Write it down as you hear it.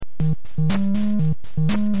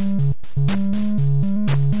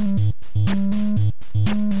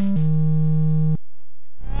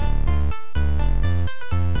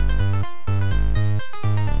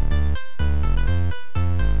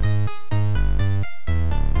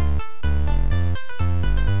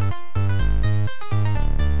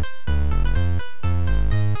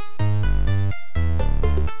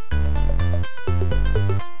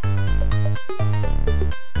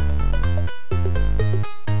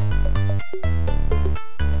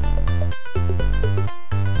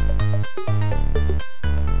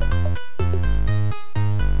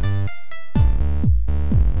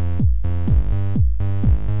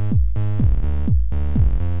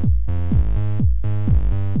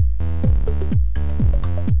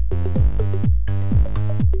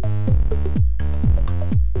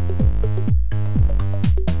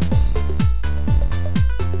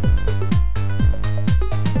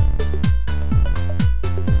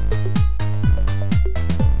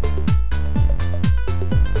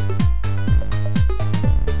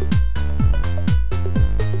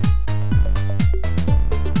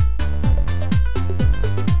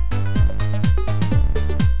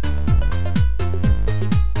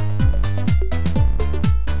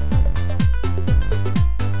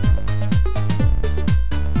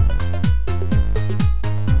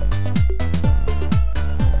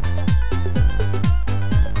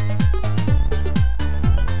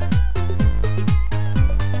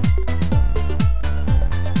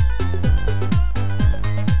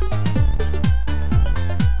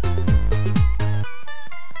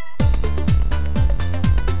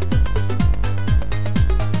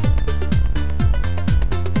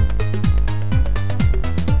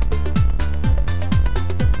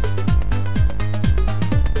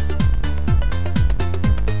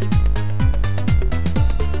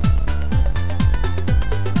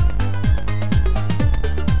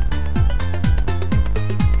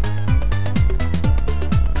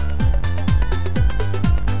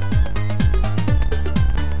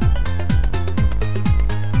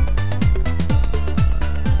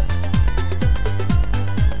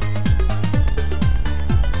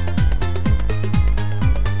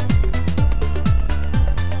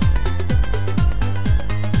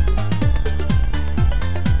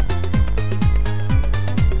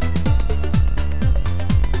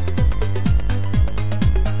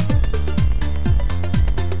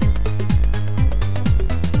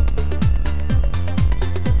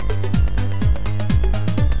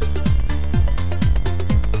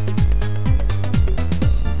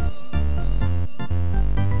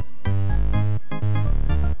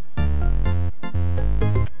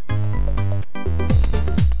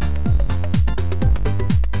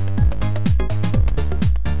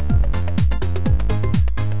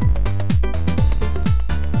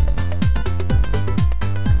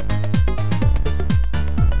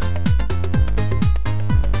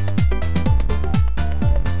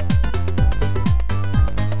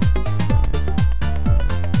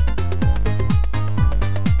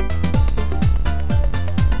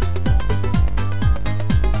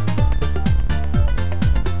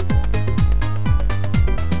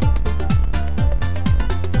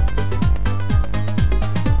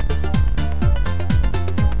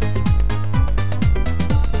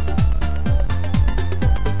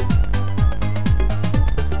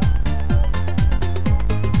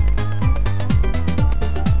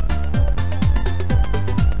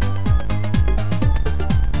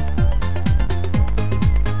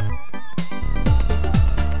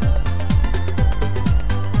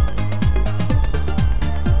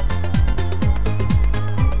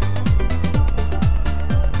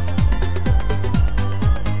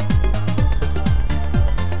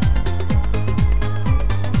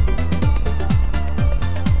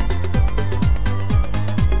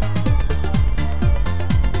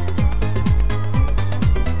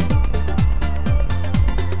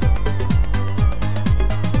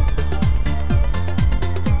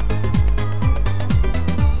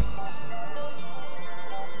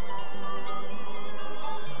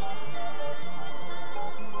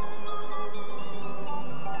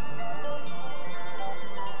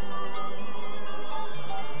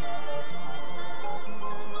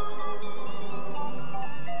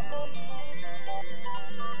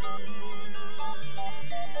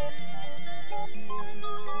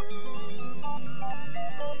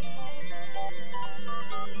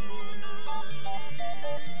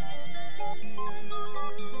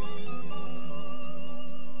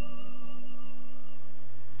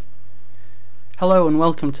Hello and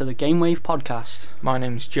welcome to the GameWave podcast. My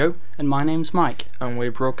name's Joe. And my name's Mike. And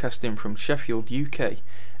we're broadcasting from Sheffield, UK.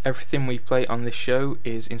 Everything we play on this show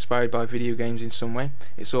is inspired by video games in some way.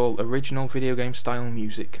 It's all original video game style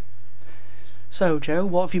music. So, Joe,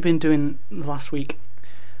 what have you been doing the last week?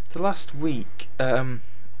 The last week,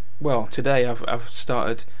 today I've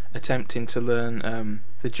started attempting to learn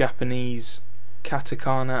the Japanese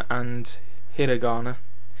katakana and hiragana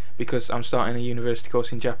because I'm starting a university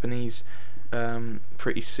course in Japanese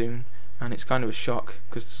pretty soon, and it's kind of a shock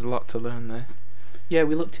because there's a lot to learn there. Yeah,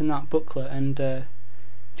 we looked in that booklet and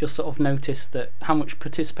just sort of noticed that how much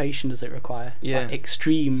participation does it require? It's like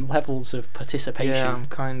extreme levels of participation. Yeah, I'm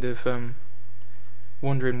kind of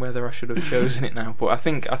wondering whether I should have chosen it now, but I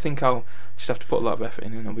think I'll just have to put a lot of effort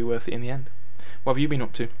in and it'll be worth it in the end. What have you been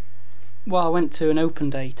up to? Well, I went to an open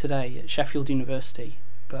day today at Sheffield University,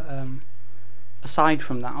 but aside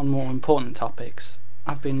from that, on more important topics,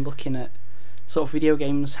 I've been looking at sort of video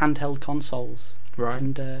games, handheld consoles. Right.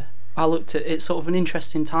 And I looked at it's sort of an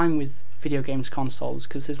interesting time with video games consoles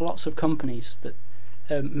because there's lots of companies that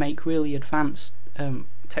make really advanced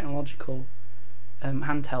technological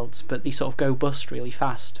handhelds, but they sort of go bust really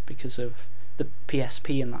fast because of the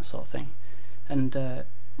PSP and that sort of thing. And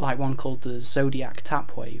like one called the Zodiac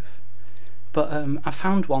Tapwave. But I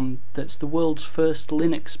found one that's the world's first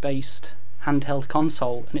Linux-based handheld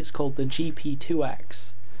console, and it's called the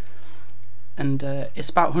GP2X. And it's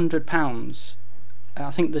about £100.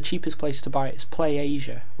 I think the cheapest place to buy it is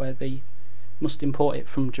PlayAsia, where they must import it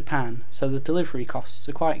from Japan, so the delivery costs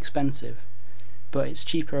are quite expensive, but it's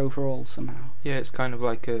cheaper overall somehow. Yeah, it's kind of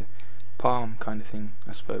like a Palm kind of thing,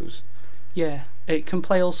 I suppose. Yeah, it can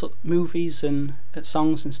play all sorts of movies and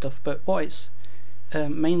songs and stuff, but what it's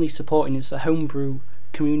mainly supporting is a homebrew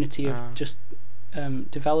community of just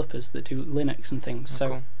developers that do Linux and things, so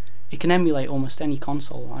cool. It can emulate almost any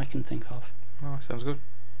console I can think of. Oh, sounds good.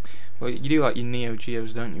 Well, you do like your Neo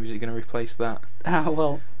Geos, don't you? Is it going to replace that?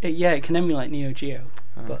 It can emulate Neo Geo,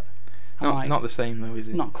 but not the same though, is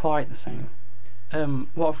it? Not quite the same.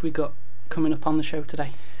 What have we got coming up on the show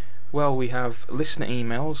today? Well, we have listener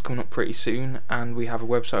emails coming up pretty soon, and we have a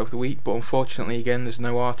website of the week. But unfortunately, again, there's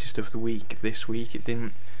no artist of the week this week. We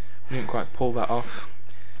didn't quite pull that off.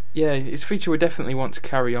 Yeah, it's a feature we definitely want to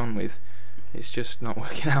carry on with. It's just not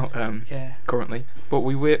working out currently. But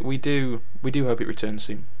we do hope it returns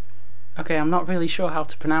soon. Okay, I'm not really sure how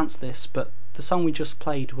to pronounce this, but the song we just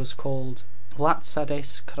played was called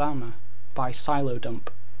Latsades Krama by Silo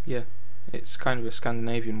Dump. Yeah, it's kind of a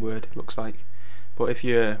Scandinavian word, it looks like. But if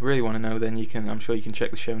you really want to know, then I'm sure you can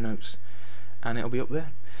check the show notes, and it'll be up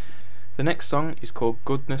there. The next song is called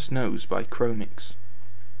Goodness Knows by Chromix.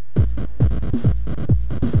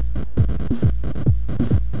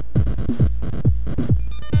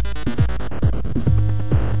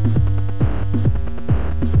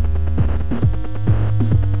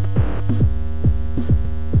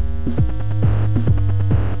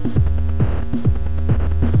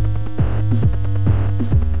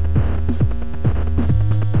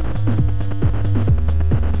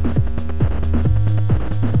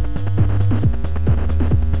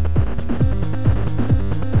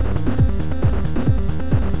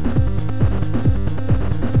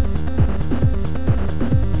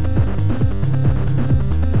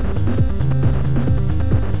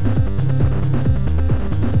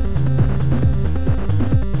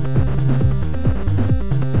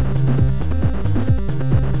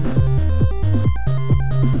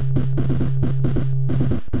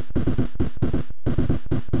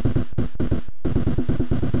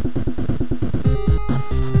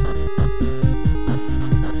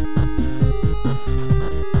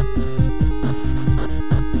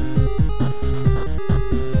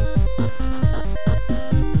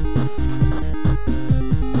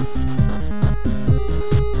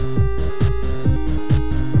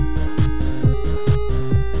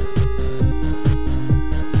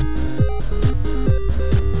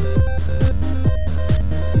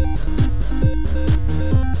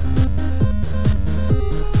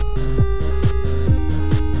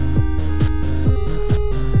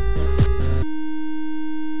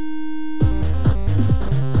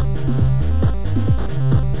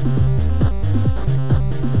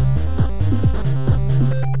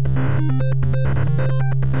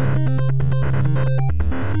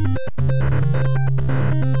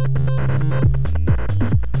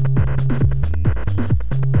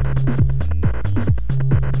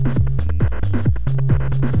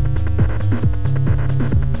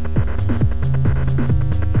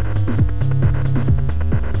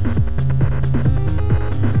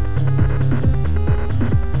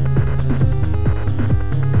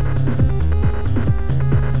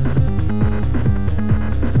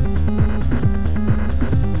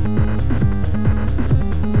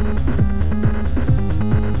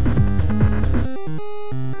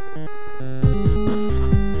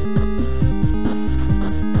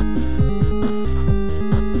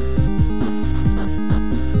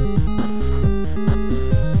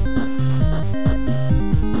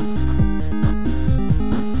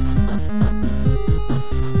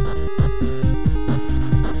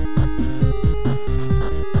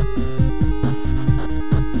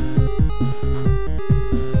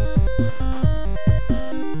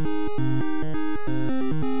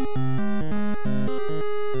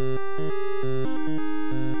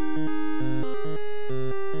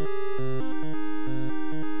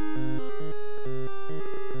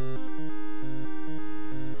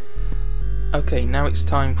 Okay, now it's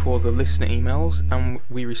time for the listener emails, and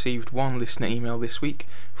we received one listener email this week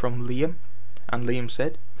from Liam, and Liam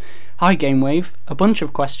said, Hi GameWave, a bunch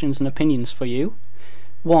of questions and opinions for you.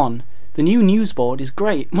 1. The new news board is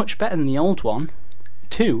great, much better than the old one.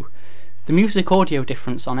 2. The music audio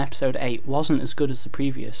difference on episode 8 wasn't as good as the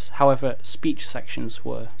previous, however, speech sections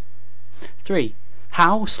were. 3.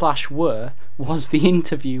 How/were was the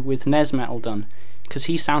interview with Nesmetal done, because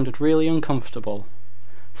he sounded really uncomfortable.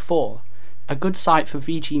 4. A good site for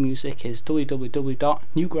VG music is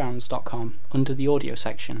www.newgrounds.com under the audio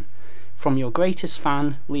section. From your greatest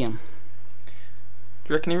fan, Liam. do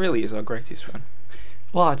you reckon he really is our greatest fan?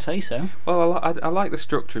 Well, I'd say so. Well, I like the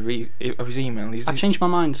structure of his email. I've changed my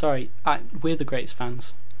mind, sorry. We're the greatest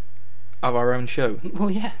fans. Of our own show?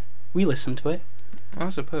 Well, yeah. We listen to it. I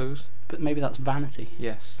suppose. But maybe that's vanity.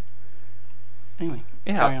 Yes. Anyway,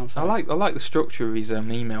 yeah, carry on, sorry. I like the structure of his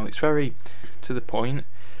email. It's very to the point.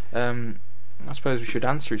 I suppose we should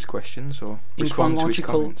answer his questions or in respond to his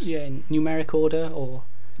chronological, comments. yeah, in numeric order, or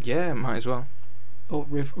Yeah, might as well. or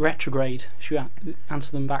retrograde. Should we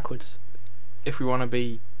answer them backwards? If we want to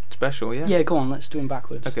be special, yeah. Yeah, go on. Let's do them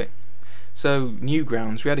backwards. Okay. So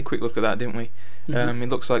Newgrounds, we had a quick look at that, didn't we? Mhm. It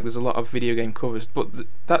looks like there's a lot of video game covers, but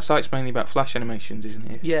that site's mainly about Flash animations, isn't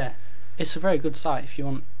it? Yeah, it's a very good site if you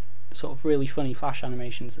want sort of really funny Flash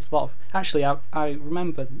animations. It's a lot of. Actually, I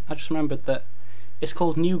just remembered that it's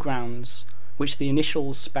called Newgrounds, which the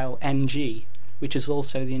initials spell NG, which is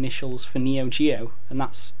also the initials for Neo Geo, and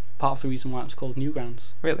that's part of the reason why it's called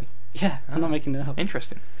Newgrounds. Really? Yeah, I'm not making it up.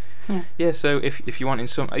 Interesting. Yeah. Yeah. So if you want in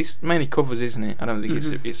some, it's mainly covers, isn't it? I don't think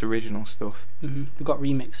Mhm. it's original stuff. We've got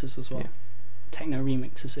remixes as well. Yeah. Techno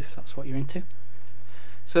remixes, if that's what you're into.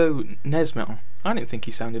 So Nesmetal, I didn't think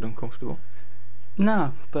he sounded uncomfortable.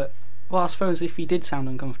 No, but well, I suppose if he did sound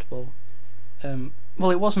uncomfortable,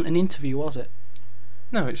 well, it wasn't an interview, was it?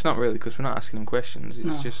 No, it's not really, because we're not asking him questions. It's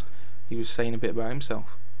No. just he was saying a bit about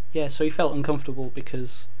himself. Yeah, so he felt uncomfortable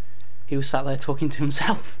because he was sat there talking to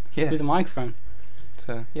himself Yeah. with a microphone.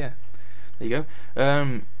 So yeah, there you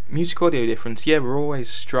go. Music audio difference. Yeah, we're always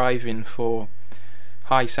striving for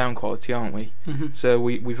high sound quality, aren't we? Mm-hmm. So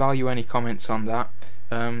we value any comments on that.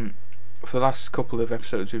 For the last couple of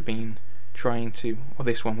episodes, we've been trying to, or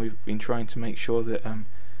this one, we've been trying to make sure that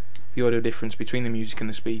the audio difference between the music and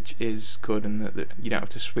the speech is good, and that you don't have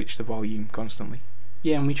to switch the volume constantly.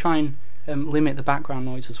 Yeah, and we try and limit the background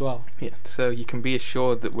noise as well. Yeah, so you can be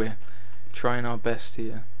assured that we're trying our best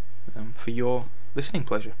here for your listening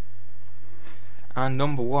pleasure. And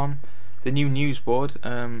number 1, the new news board.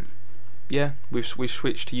 Yeah, we've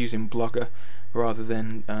switched to using Blogger rather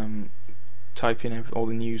than typing all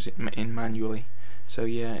the news in manually. So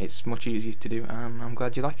yeah, it's much easier to do, and I'm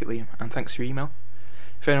glad you like it, Liam, and thanks for your email.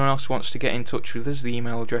 If anyone else wants to get in touch with us, the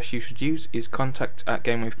email address you should use is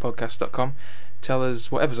contact@gamewavepodcast.com. Tell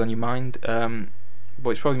us whatever's on your mind, but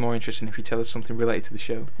it's probably more interesting if you tell us something related to the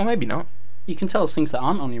show, or maybe not. You can tell us things that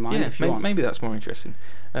aren't on your mind if you want. Maybe that's more interesting.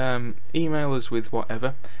 Email us with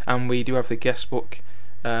whatever, and we do have the guest book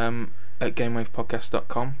at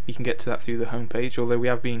gamewavepodcast.com. You can get to that through the homepage, although we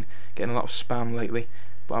have been getting a lot of spam lately,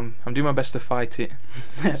 but I'm doing my best to fight it,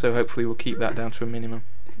 so hopefully we'll keep that down to a minimum.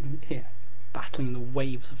 Yeah, battling the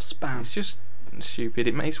waves of spam. It's just stupid.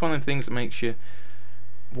 It's one of the things that makes you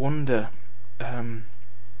wonder,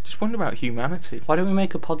 just wonder about humanity. Why don't we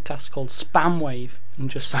make a podcast called Spam Wave and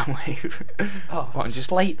just Spam wave. and just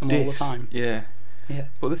slate them all the time? Yeah. Yeah.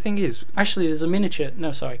 But the thing is, actually, there's a miniature.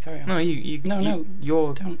 No, sorry, carry on. No,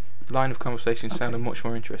 your don't. line of conversation sounded much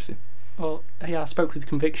more interesting. Well, yeah, I spoke with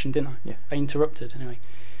conviction, didn't I? Yeah. I interrupted anyway.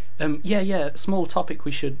 Yeah. Small topic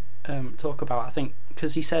we should talk about, I think,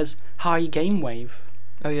 because he says hi Game Wave.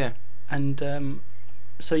 Oh yeah. And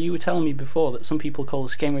so you were telling me before that some people call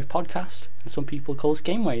us Game Wave Podcast and some people call us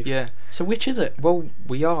Game Wave. Yeah. So which is it? Well,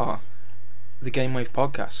 we are the Game Wave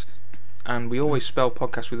Podcast, and we always spell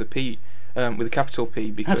podcast with a P, with a capital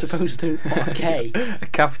P, because as opposed to a K. A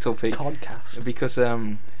capital P. Podcast. Because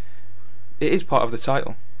it is part of the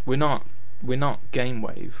title. We're not Game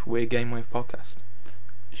Wave. We're Game Wave Podcast.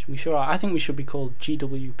 We sure are. I think we should be called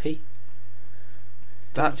GWP.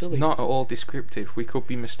 That's not at all descriptive. We could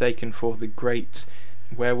be mistaken for the great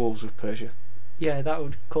werewolves of Persia. Yeah, that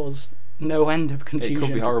would cause no end of confusion. It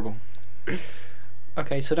could be horrible.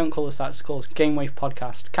 Okay, so don't call us that. It's called Game Wave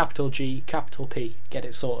Podcast. Capital G, capital P. Get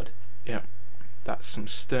it sorted. Yeah, that's some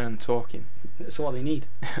stern talking. That's what they need.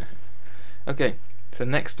 Okay, so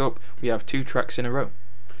next up we have 2 tracks in a row.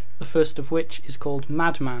 The first of which is called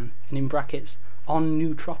Madman, and in brackets, On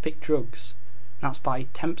Nootropic Drugs, That's by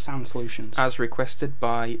Temp Sound Solutions. As requested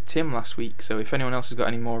by Tim last week, so if anyone else has got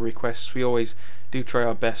any more requests, we always do try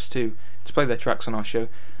our best to play their tracks on our show,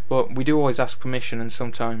 but we do always ask permission, and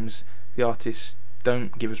sometimes the artists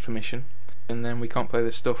don't give us permission, and then we can't play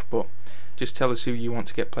their stuff, but just tell us who you want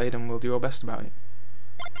to get played and we'll do our best about it.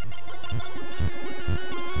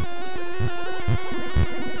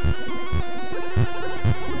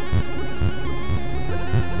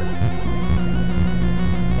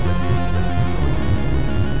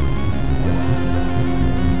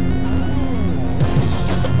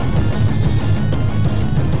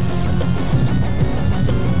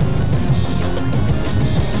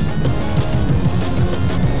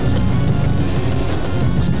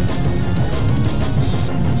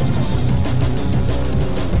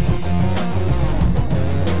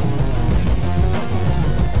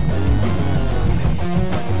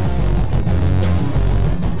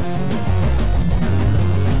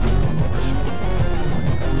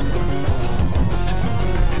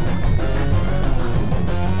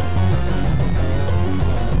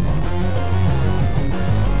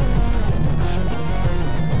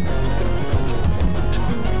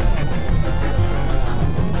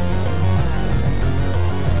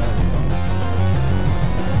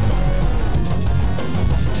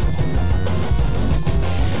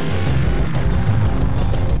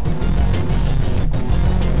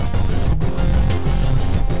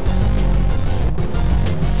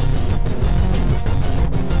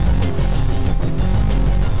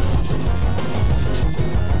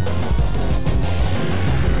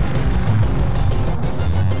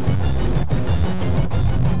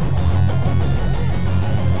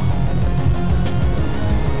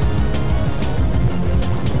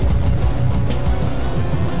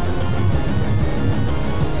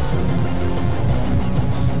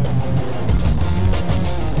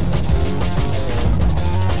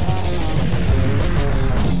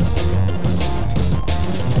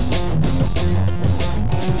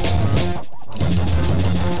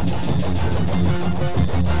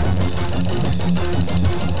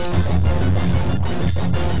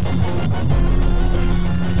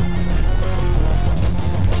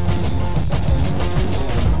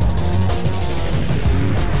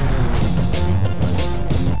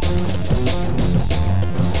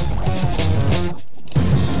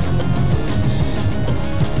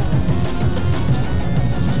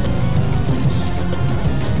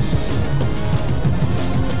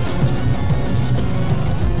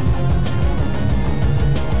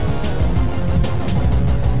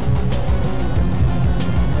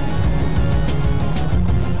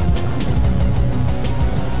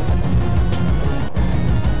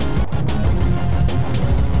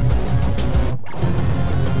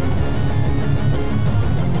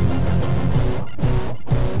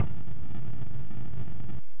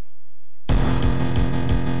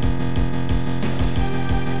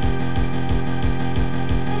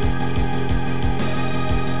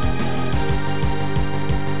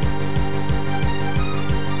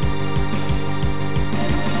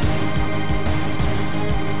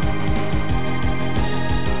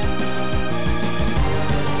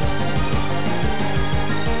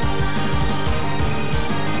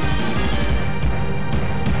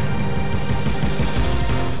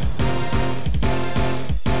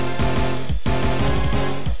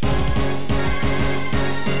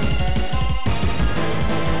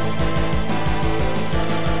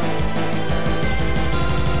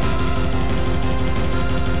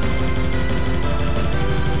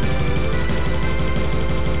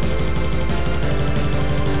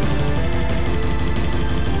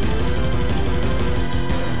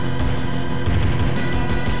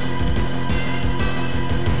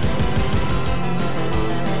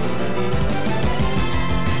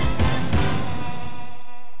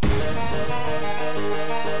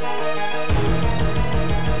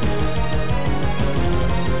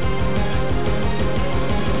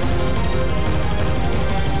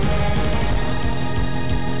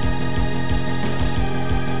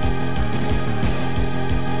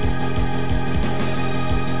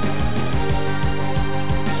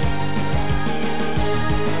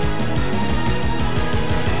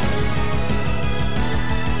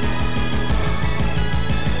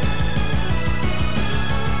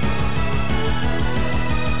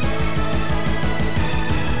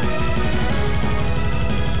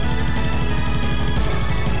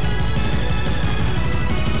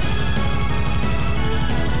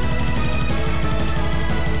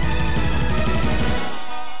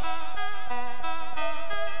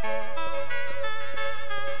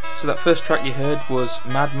 So that first track you heard was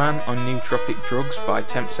Madman on Nootropic Drugs by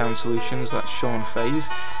Temp Sound Solutions. That's Sean Faze,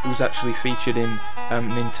 who was actually featured in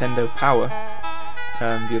Nintendo Power.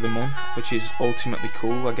 the other month, which is ultimately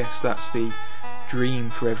cool. I guess that's the dream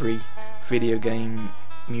for every video game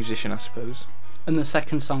musician, I suppose. And the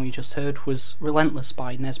second song you just heard was Relentless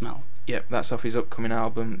by Nesmel. Yep, that's off his upcoming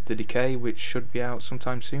album The Decay, which should be out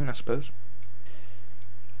sometime soon, I suppose.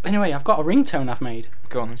 Anyway, I've got a ringtone I've made.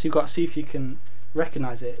 Go on then. So you've got to see if you can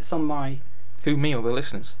recognise it. It's on my... Who, me or the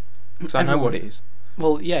listeners? Because I know what it is.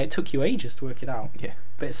 Well, yeah, it took you ages to work it out. Yeah.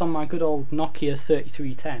 But it's on my good old Nokia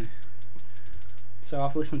 3310. So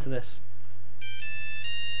I've listened to this.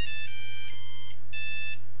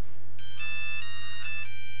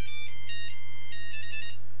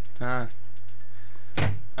 I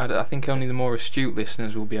think only the more astute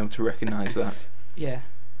listeners will be able to recognise that. Yeah.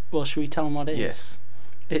 Well, should we tell them what it is? Yes.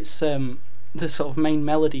 It's the sort of main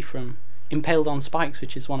melody from Impaled on Spikes,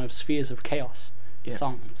 which is one of Spheres of Chaos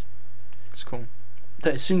songs. It's cool.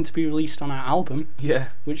 That is soon to be released on our album. Yeah.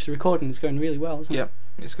 Which the recording is going really well, isn't it? Yep,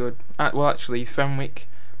 it's good. Well, actually, Fenwick,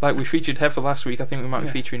 like we featured Heifer last week, I think we might be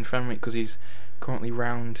featuring Fenwick because he's currently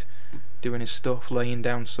round doing his stuff, laying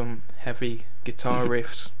down some heavy guitar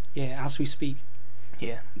riffs. Yeah, as we speak.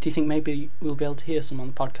 Yeah. Do you think maybe we'll be able to hear some on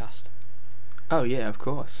the podcast? Oh yeah, of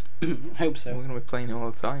course. Hope so. We're going to be playing it all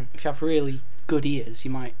the time. If you have really good ears, you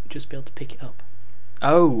might just be able to pick it up.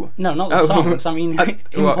 Oh! No, not the songs, I mean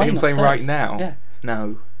him playing right now? Yeah.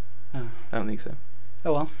 No. Oh. I don't think so.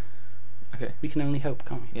 Oh well. Okay. We can only hope,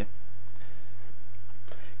 can't we? Yeah.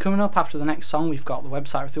 Coming up after the next song, we've got the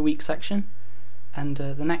Website of the Week section. And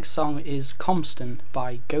the next song is Compston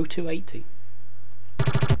by Go280.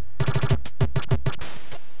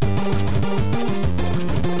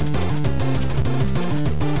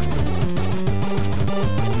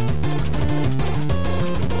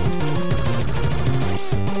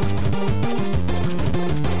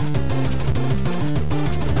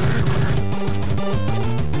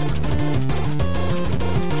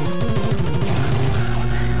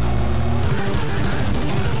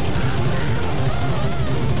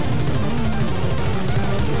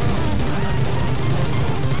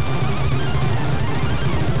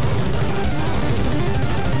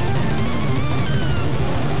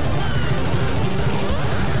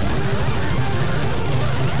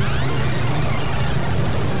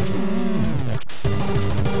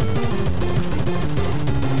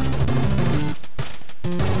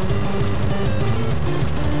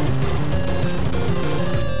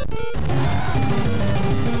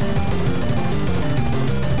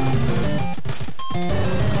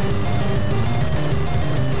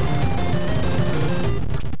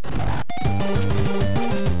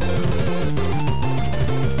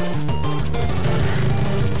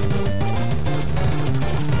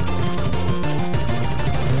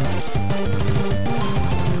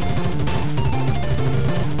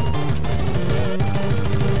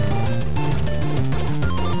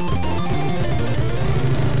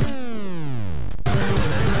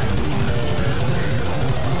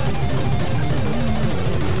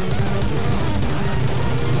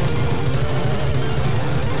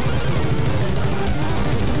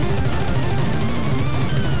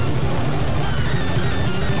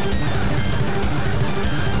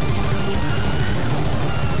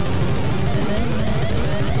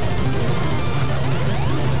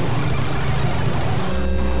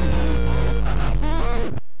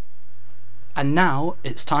 And now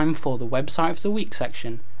it's time for the Website of the Week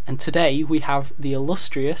section, and today we have the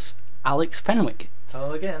illustrious Alex Fenwick.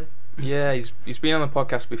 Hello again. Yeah, he's been on the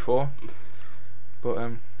podcast before,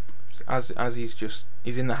 but as he's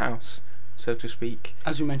in the house, so to speak.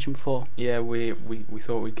 As we mentioned before. Yeah, we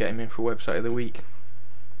thought we'd get him in for Website of the Week.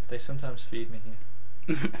 They sometimes feed me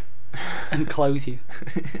here. And clothe you.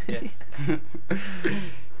 Yes.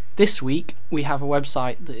 This week we have a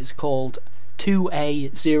website that is called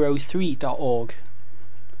 2A03.org.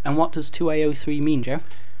 And what does 2A03 mean, Joe?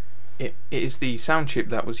 It is the sound chip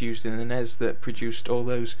that was used in the NES that produced all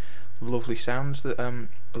those lovely sounds that a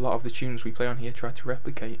lot of the tunes we play on here try to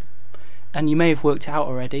replicate. And you may have worked out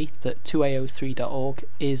already that 2A03.org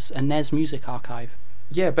is a NES music archive.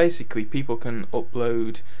 Yeah, basically people can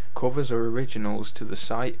upload covers or originals to the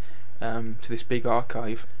site, to this big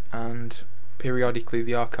archive, and periodically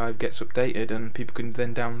the archive gets updated and people can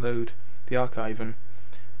then download the archive and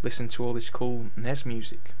listen to all this cool NES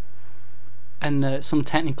music. And some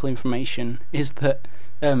technical information is that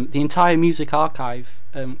the entire music archive,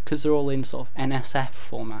 because they're all in sort of NSF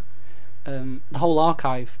format, the whole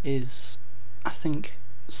archive is, I think,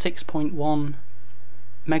 6.1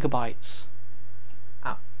 megabytes.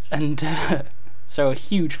 Ouch. And so a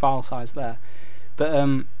huge file size there.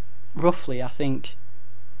 But roughly, I think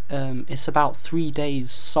it's about 3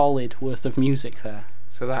 days solid worth of music there.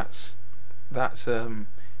 So that's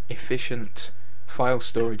efficient file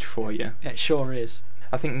storage for you. It sure is.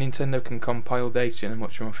 I think Nintendo can compile data in a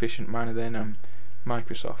much more efficient manner than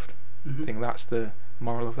Microsoft. I think that's the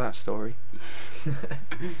moral of that story.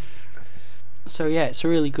 So yeah, it's a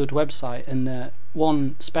really good website, and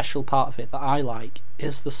one special part of it that I like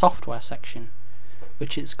is the software section,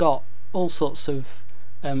 which it's got all sorts of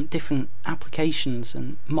different applications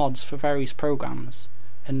and mods for various programs,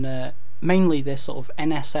 and mainly they're sort of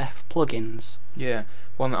NSF plugins. Yeah,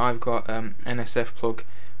 one that I've got, NSF plug,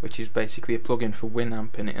 which is basically a plugin for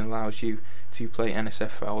Winamp, and it allows you to play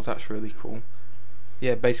NSF files. That's really cool.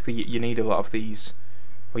 Yeah, basically you need a lot of these,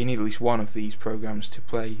 or you need at least one of these programs to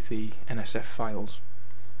play the NSF files.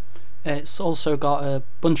 It's also got a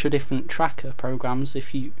bunch of different tracker programs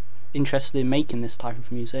if you're interested in making this type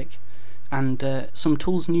of music, and some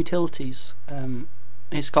tools and utilities.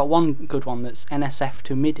 It's got one good one that's NSF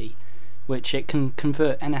to MIDI, which it can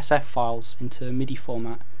convert NSF files into MIDI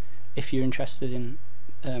format if you're interested in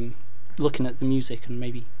looking at the music and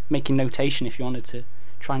maybe making notation if you wanted to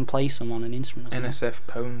try and play some on an instrument or something. NSF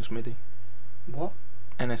Pones MIDI. What?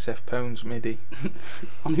 NSF Pones MIDI.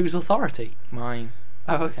 On whose authority? Mine.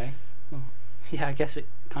 Oh, okay. Well, yeah, I guess it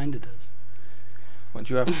kind of does. What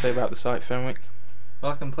do you have to say about the site, Fenwick?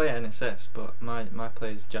 Well, I can play NSFs, but my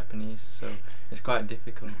play is Japanese, so it's quite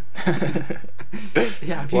difficult.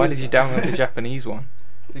 Yeah, I've Why used did you that. download the Japanese one?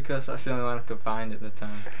 Because that's the only one I could find at the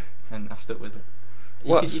time, and I stuck with it.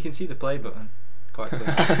 What's- You can see the play button quite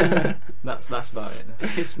clearly. That's about it.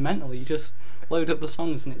 It's mental. You just load up the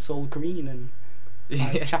songs and it's all green and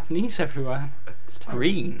like, Yeah. Japanese everywhere. It's terrible.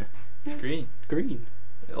 Green? It's green. Green.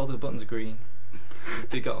 All the buttons are green.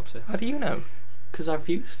 They got upset. How do you know? Because I've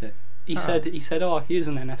used it. He Ah. said, oh, here's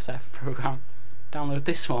an NSF program. Download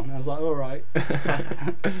this one. I was like, all right.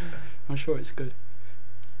 I'm sure it's good.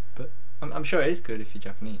 I'm sure it is good if you're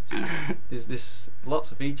Japanese. There's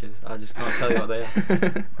lots of features. I just can't tell you what they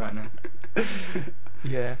are right now.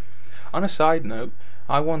 Yeah. On a side note,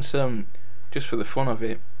 I once, just for the fun of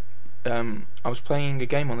it, I was playing a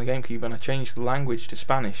game on the GameCube and I changed the language to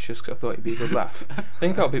Spanish just 'cause I thought it'd be a good laugh. I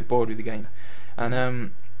think I got a bit bored with the game,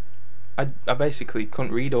 and I basically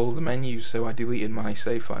couldn't read all the menus, so I deleted my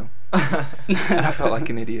save file, and I felt like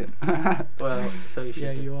an idiot. Well, so you should.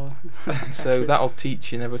 Yeah, do. you are. So that'll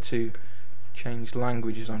teach you never to change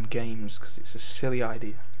languages on games, because it's a silly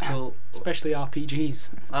idea. Well, Especially RPGs.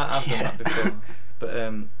 I've done that before, but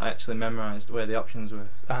I actually memorised where the options were,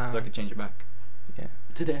 so I could change it back. Yeah.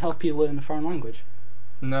 Did it help you learn a foreign language?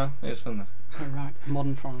 No, it was fun though. Oh, right,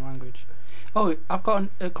 modern foreign language. Oh, I've got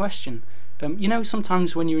a question. You know,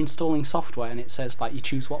 sometimes when you're installing software and it says like you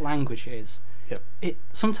choose what language it is. Yep.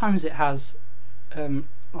 Sometimes it has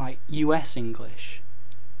like US English,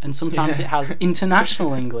 and sometimes Yeah. it has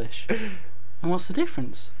international English. And what's the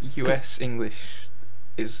difference? US English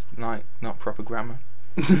is like not proper grammar.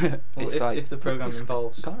 Well, It's like- if the program It's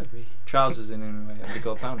involves Gotta be. trousers in any way, it'd be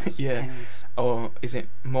called pounders. Yeah. Yes. Or is it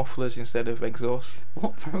mufflers instead of exhaust?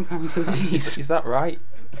 What programs are these? Is that right?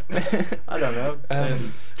 I don't know.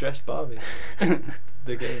 Dress Barbie.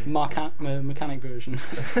 The game. Mechanic version.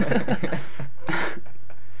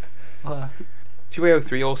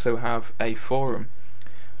 2A03 also have a forum,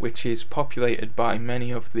 which is populated by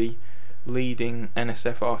many of the leading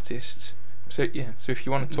NSF artists. So yeah, so if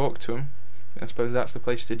you want to talk to them, I suppose that's the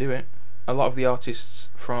place to do it. A lot of the artists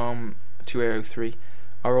from 2A03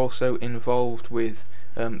 are also involved with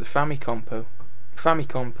the Famicompo.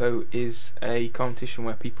 Famicompo is a competition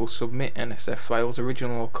where people submit NSF files,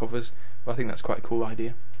 original or covers. Well, I think that's quite a cool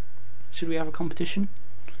idea. Should we have a competition?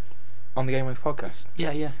 On the Game Wave podcast.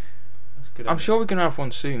 Yeah. That's a good. I'm idea. sure we're going to have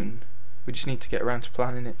one soon. We just need to get around to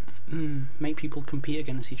planning it. Make people compete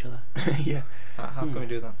against each other. Yeah. How can we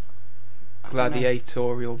do that? I don't know.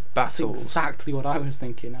 Gladiatorial That's battles. exactly what I was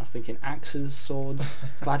thinking. I was thinking axes, swords,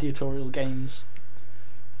 gladiatorial games.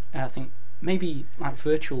 I think maybe like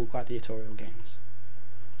virtual gladiatorial games.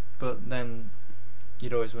 But then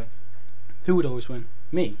you'd always win. Who would always win?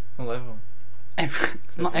 Me. Well, everyone.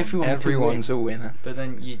 Not everyone. Everyone's can a winner. But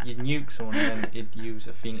then you'd nuke someone and then he'd use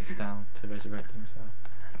a phoenix down to resurrect himself.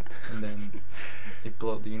 And then he'd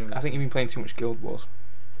blow up the universe. I think you've been playing too much Guild Wars.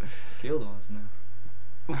 Guild Wars now.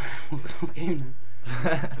 win. What game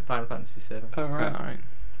Final Fantasy 7. now? Oh, right. Alright.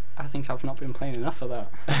 I think I've not been playing enough of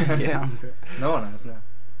that. Yeah. Sounds good. No one has now.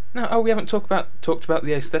 No, we haven't talked about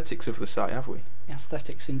the aesthetics of the site, have we?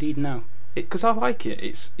 Aesthetics, indeed. No. Because I like it.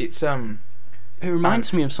 It's It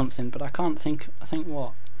reminds me of something, but I can't think. I think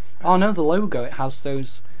what? Oh no, the logo. It has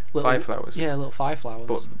those little fireflowers. Yeah, little fireflowers.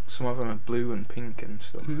 But some of them are blue and pink and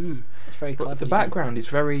stuff. It's very But clever. the background is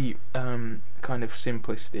very kind of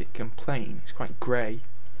simplistic and plain. It's quite grey.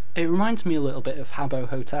 It reminds me a little bit of Habbo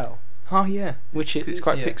Hotel. Oh yeah, which it's is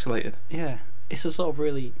quite yeah. pixelated. yeah, it's a sort of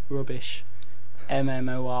really rubbish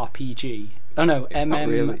MMORPG. Oh no, It's not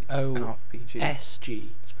really an MMOSG. RPG.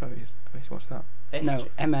 It's probably what's that? No,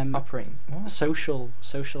 MM Operating. What?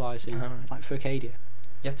 socializing, Oh, right. like for Arcadia.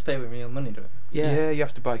 You have to pay with real money, do it? Yeah, You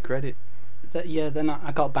have to buy credit. Then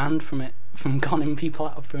I got banned from it, from conning people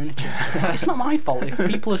out of furniture. It's not my fault if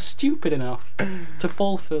people are stupid enough to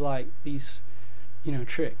fall for like these,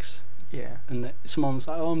 tricks. Yeah. And that someone's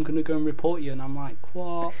like, "Oh, I'm gonna go and report you," and I'm like,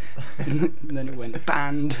 "What?" And then it went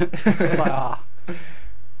banned. It's like,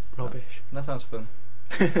 rubbish. That sounds fun.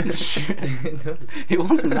 It does. It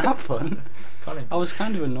wasn't that fun. Conning. I was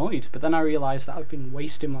kind of annoyed, but then I realised that I've been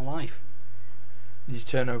wasting my life. You just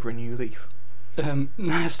turn over a new leaf.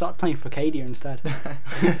 I started playing for Arcadia instead.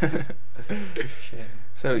 Shame.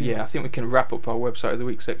 So yeah, I think we can wrap up our website of the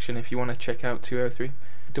week section if you want to check out 203.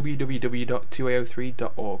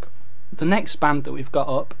 www.203.org. The next band that we've got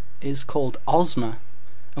up is called Ozma.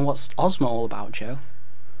 And what's Ozma all about, Joe?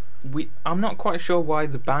 I'm not quite sure why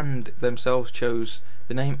the band themselves chose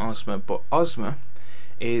the name Ozma, but Ozma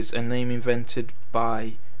is a name invented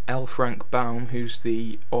by L. Frank Baum, who's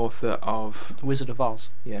the author of The Wizard of Oz.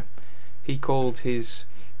 Yeah. He called his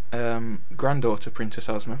granddaughter Princess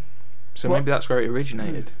Ozma. So What? maybe that's where it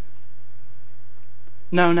originated.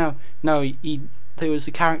 No. There was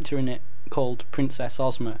a character in it called Princess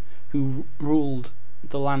Ozma who ruled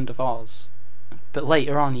the land of Oz. But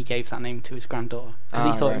later on he gave that name to his granddaughter because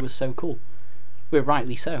he thought right. it was so cool. Well,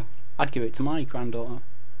 rightly so. I'd give it to my granddaughter.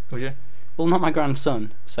 Would you? Well, not my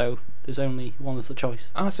grandson, so there's only one of the choice.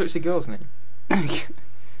 Ah, so it's a girl's name.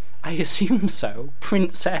 I assume so.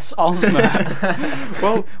 Princess Ozma.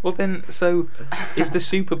 well then, so is the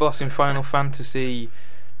super boss in Final Fantasy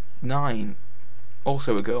 9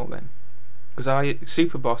 also a girl then? Because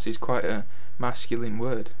super boss is quite a masculine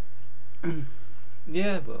word.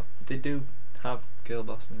 Yeah, but they do have girl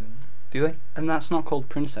bosses in. Do they? And that's not called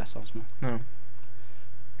Princess Ozma. No.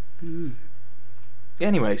 Mm.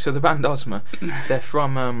 Anyway, so the band Ozma, they're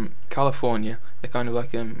from California. They're kind of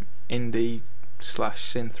like indie /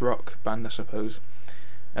 synth rock band, I suppose.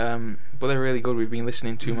 But they're really good. We've been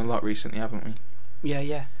listening to them a lot recently, haven't we?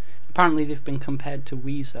 Yeah. Apparently they've been compared to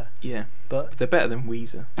Weezer. Yeah. But They're better than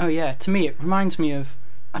Weezer. oh yeah, to me it reminds me of,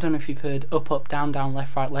 I don't know if you've heard Up Up Down Down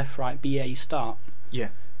Left Right BA Start. Yeah.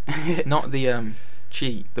 Not the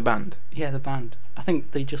Cheat, the band. Yeah, the band. I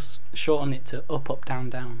think they just shorten it to Up Up Down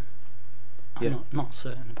Down. I'm Yeah. not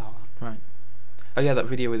certain about Right. Oh yeah, that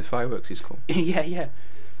video with the fireworks is cool. that. Yeah.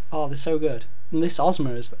 Oh, they're so good. And this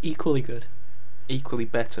Ozma is equally good. Equally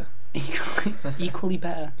better. Equally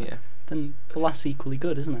better Yeah. than the last equally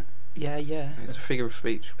good, isn't it? Yeah. It's a figure of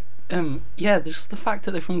speech. Yeah, just the fact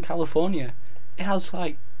that they're from California, it has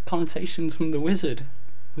like connotations from The Wizard,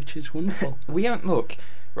 which is wonderful. We don't look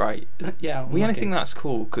right. Yeah, We only okay. think that's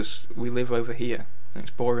cool because we live over here. And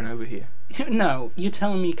it's boring over here. No, you're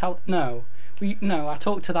telling me no. I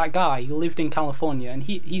talked to that guy who lived in California, and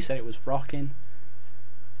he said it was rocking.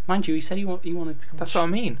 Mind you, he said he wanted to come That's to what I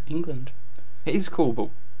mean. England. It is cool, but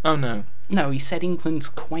oh no. No, he said England's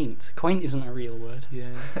quaint. Quaint isn't a real word.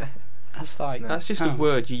 Yeah. That's like That's just a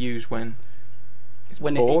word you use when it's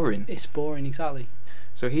when boring. It's boring, exactly.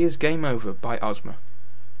 So here's Game Over by Ozma.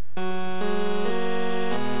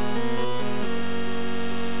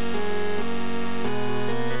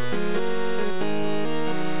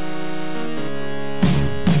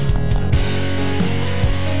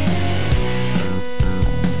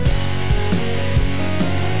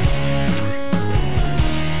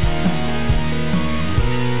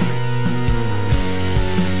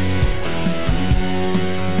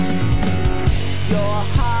 Your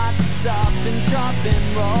heart stop and drop and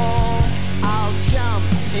roll. I'll jump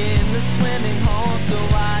in the swimming hole so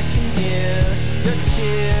I can hear your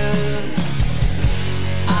cheers.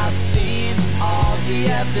 I've seen all the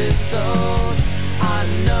episodes. I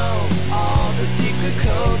know all the secret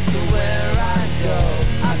codes. So where I go,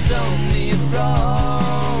 I don't need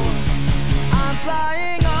roads. I'm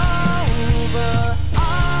flying over.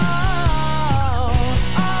 Oh,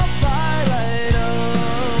 I'll fly right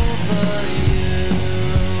over you.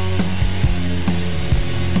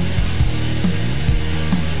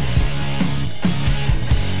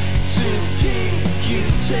 To keep you,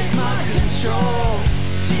 take my control.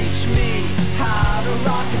 Teach me how to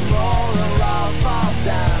rock and roll, or I'll fall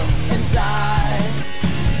down and die.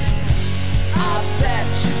 I bet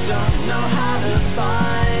you don't know how to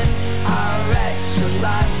find our extra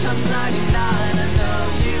life times 99. I know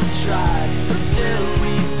you tried, but still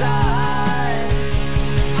we died.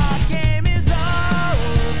 Our game is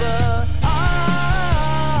over.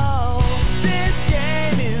 Oh, this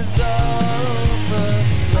game is over.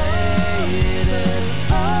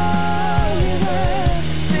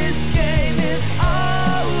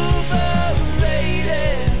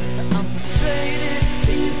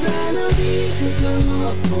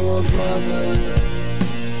 your brother.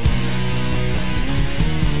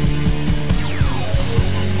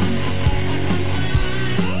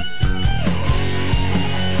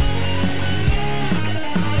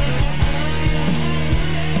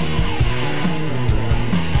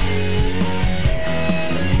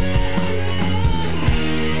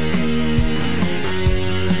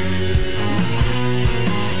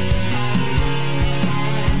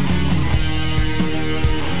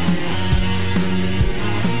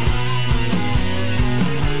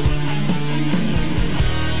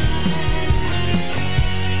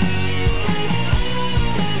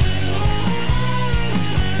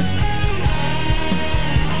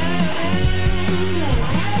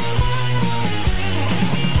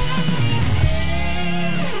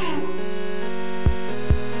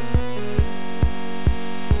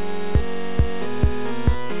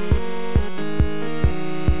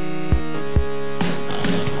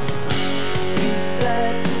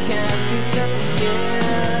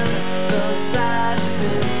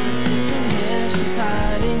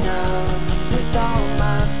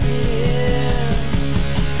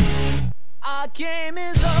 Game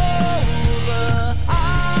is over.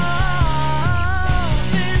 Oh,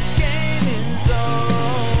 this game is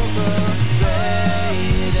over.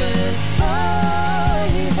 Baby,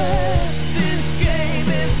 baby, this game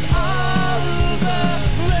is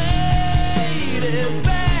overrated.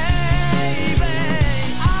 Baby,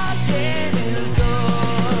 our game is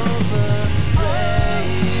overrated.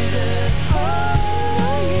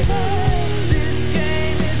 This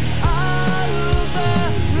game is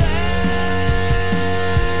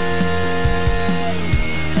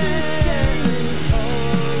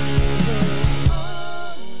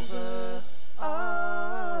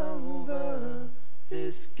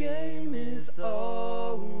This game is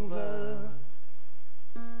over.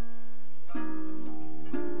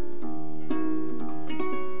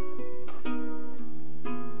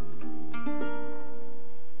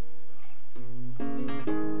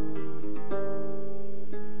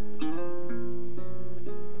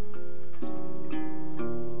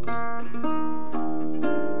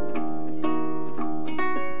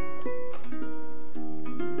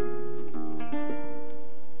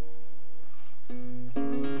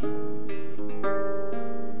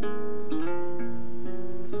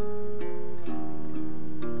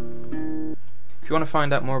 If you want to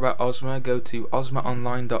find out more about Ozma, go to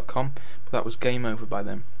ozmaonline.com, but that was game over by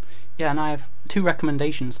them. Yeah, and I have two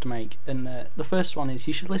recommendations to make, and the first one is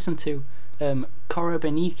you should listen to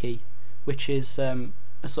Korobeniki, which is a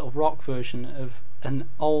sort of rock version of an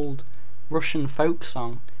old Russian folk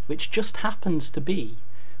song, which just happens to be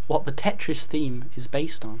what the Tetris theme is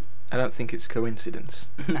based on. I don't think it's coincidence.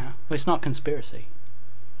 No, well, it's not conspiracy.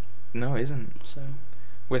 No, it isn't. So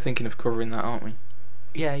We're thinking of covering that, aren't we?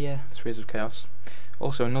 yeah. Spheres of Chaos.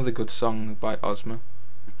 Also, another good song by Ozma.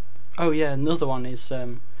 Oh yeah, another one is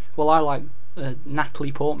well, I like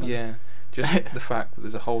Natalie Portman. Yeah, just the fact that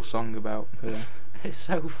there's a whole song about her. It's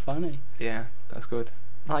so funny. Yeah, that's good.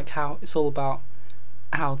 Like how it's all about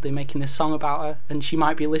how they're making this song about her, and she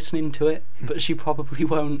might be listening to it, but she probably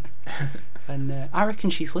won't. And I reckon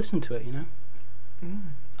she's listened to it, you know.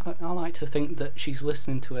 I like to think that she's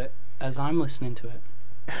listening to it as I'm listening to it.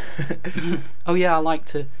 Oh yeah, I like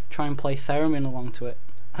to try and play theremin along to it.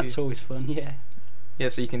 That's always fun, yeah. Yeah,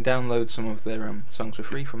 so you can download some of their songs for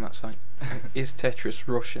free from that site. Is Tetris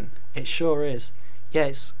Russian? It sure is. Yeah,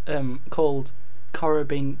 it's called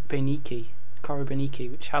Korobeniki,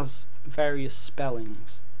 which has various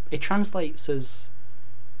spellings. It translates as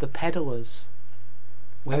the peddlers.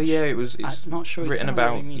 Oh yeah, it's I'm not sure written exactly what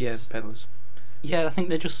about it means. the peddlers. Yeah, I think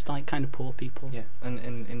they're just like kind of poor people. Yeah. And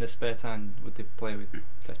in the spare time, would they play with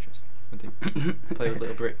Tetris? Would they play with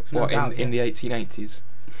little bricks? No What, doubt, in the yeah. 1880s?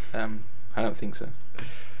 I don't think so.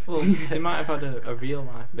 Well, they might have had a real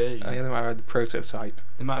life version. Oh yeah, they might have had the prototype.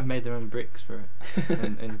 They might have made their own bricks for it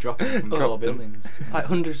and drop it from tall Drop them. buildings. Like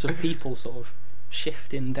hundreds of people sort of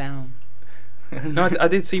shifting down. No, I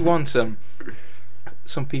did see once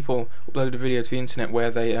some people uploaded a video to the internet where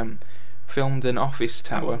they filmed an office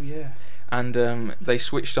tower. Oh, yeah. And they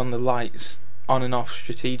switched on the lights on and off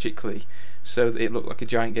strategically so that it looked like a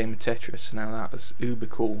giant game of Tetris. Now that was uber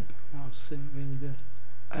cool. That was really good.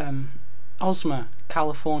 Ozma,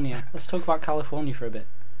 California. Let's talk about California for a bit.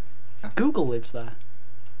 Google lives there.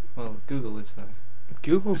 Well, Google lives there.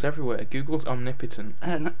 Google's everywhere. Google's omnipotent.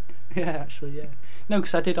 No, yeah, actually, yeah. No,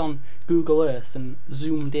 because I did on Google Earth and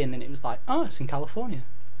zoomed in, and it was like, oh, it's in California.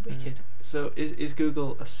 Wicked. So is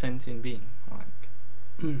Google a sentient being? Like,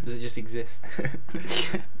 does it just exist?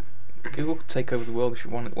 Google could take over the world if you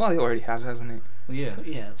wanted. Well, it already has, hasn't it? Well, yeah.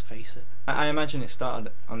 Yeah, let's face it. I imagine it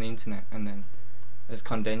started on the internet and then has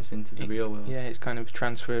condensed into the real world. Yeah, it's kind of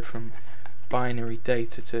transferred from binary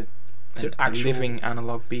data to a actual living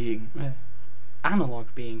analog being. analog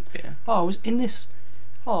being. Yeah. Oh, I was in this.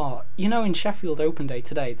 Oh, in Sheffield Open Day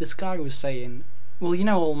today, this guy was saying, well,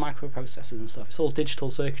 all microprocessors and stuff, it's all digital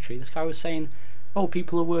circuitry. This guy was saying, oh,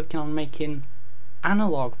 people are working on making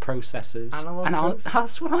analog processors.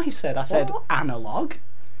 That's what I said. I said, analog?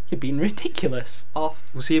 You're being ridiculous. Off.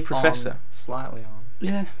 Was he a professor? Slightly on.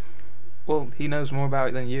 Yeah. Well, he knows more about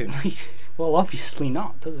it than you. Well, obviously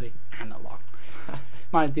not, does he? Analog.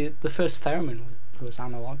 The first theremin was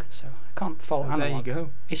analog, so I can't fault analog. There you go.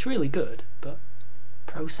 It's really good, but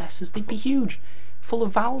processors, they'd be huge. Full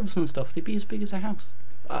of valves and stuff, they'd be as big as a house.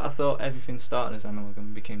 I thought everything started as analog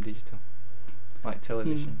and became digital. Like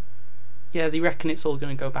television. Yeah, they reckon it's all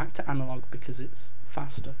going to go back to analog because it's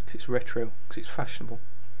faster. Because it's retro, because it's fashionable.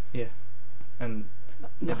 Yeah. And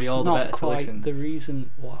it'll be That's all the not better to quite listen. the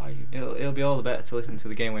reason why. It'll be all the better to listen to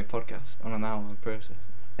the Gameway podcast on an analog processor.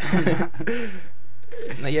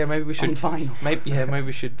 Yeah, maybe we should. On vinyl. Maybe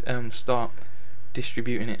we should start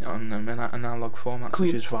distributing it on an analog format, Can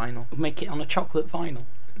such we as vinyl. Make it on a chocolate vinyl,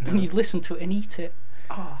 No. and you'd listen to it and eat it.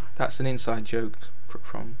 Oh, That's an inside joke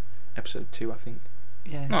from episode 2, I think.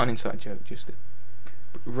 yeah. Not an inside joke, just a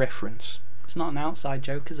reference. It's not an outside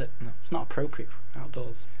joke, is it? No. It's not appropriate for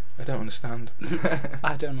outdoors. I don't understand.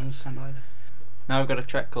 I don't understand either. Now we've got a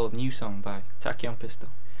track called New Song by Tachyon Pistol.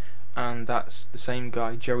 And that's the same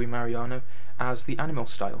guy, Joey Mariano, as the Animal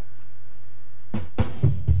Style.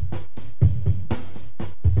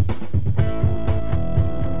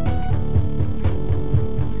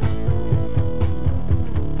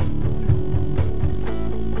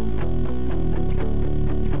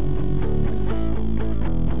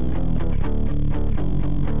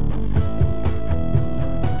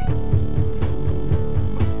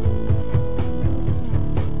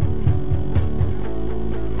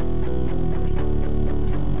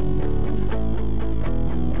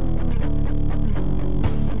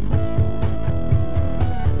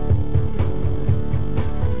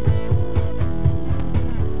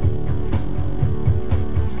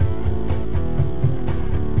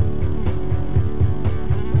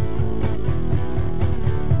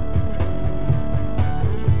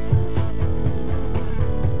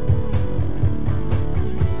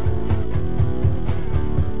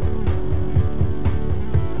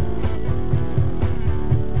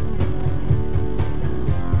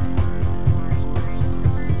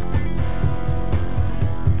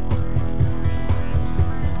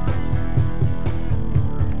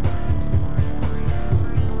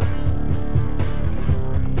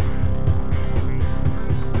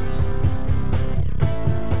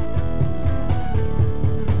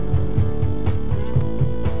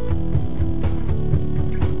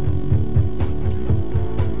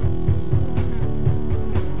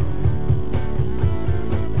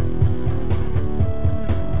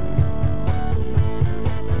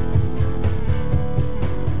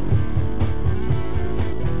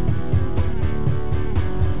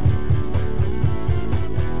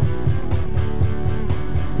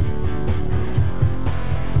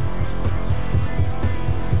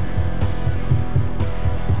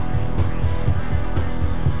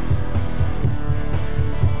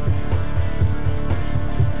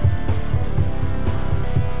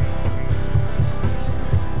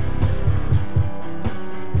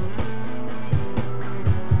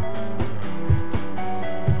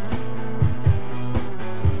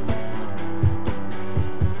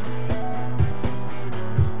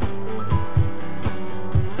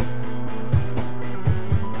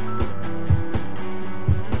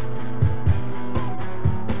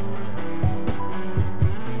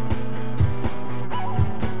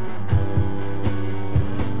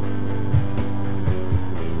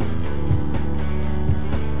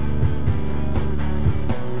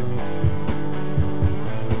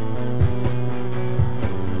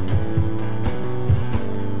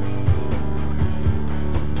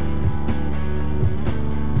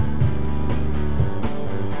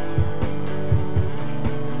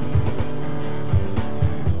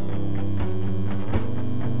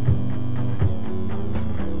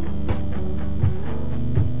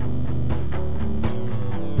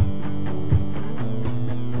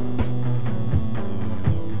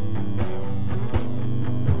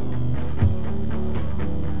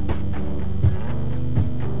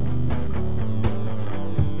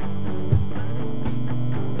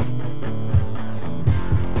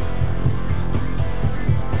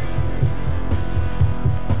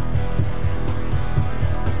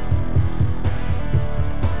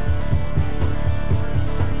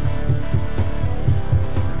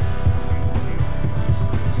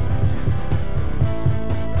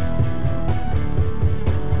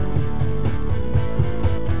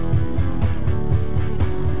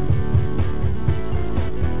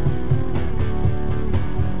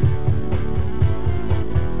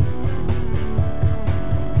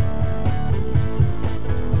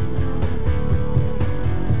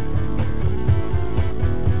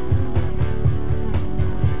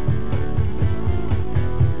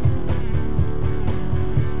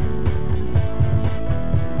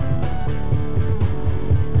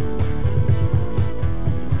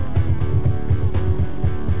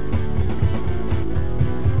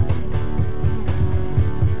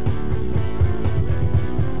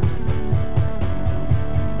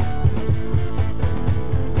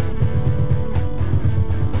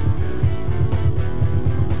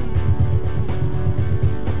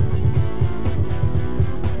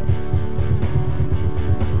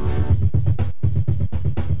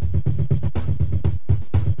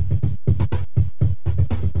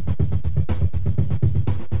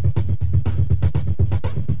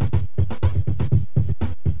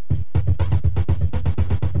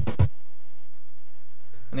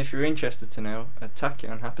 if you're interested to know, a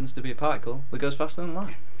tachyon happens to be a particle that goes faster than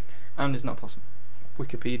light, and is not possible.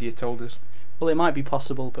 Wikipedia told us. Well, it might be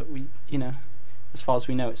possible, but as far as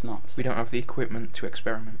we know, it's not. So. We don't have the equipment to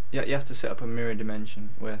experiment. Yeah, you have to set up a mirror dimension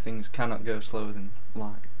where things cannot go slower than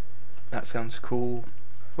light. That sounds cool.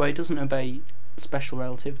 Well, it doesn't obey special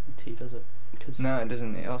relativity, does it? No, it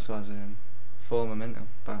doesn't. It also has a full momentum,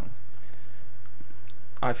 apparently.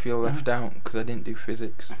 I feel left out because I didn't do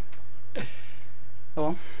physics. Oh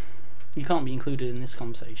well, you can't be included in this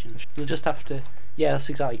conversation. You'll just have to, that's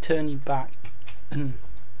exactly, turn your back and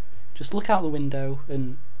just look out the window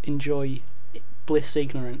and enjoy bliss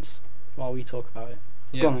ignorance while we talk about it.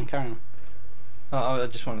 Yeah. Go on then, carry on. I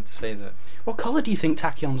just wanted to say that. What colour do you think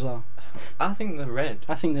tachyons are? I think they're red.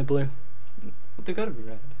 I think they're blue. They've got to be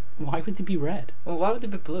red. Why would they be red? Well, why would they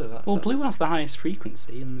be blue? Well, blue has the highest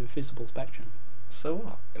frequency in the visible spectrum. So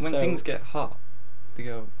what? When things get hot, they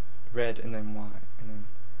go red and then white and then.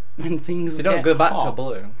 When things they don't get go back hot, to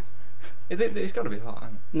blue. It's got to be hot,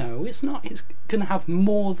 hasn't it? No, it's not. It's going to have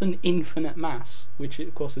more than infinite mass, which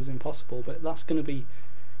of course is impossible. But that's going to be,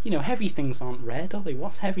 heavy things aren't red, are they?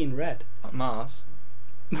 What's heavy and red? Like Mars.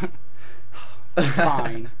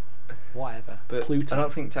 Fine. Whatever. But Pluto. I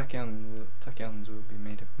don't think tachyons will be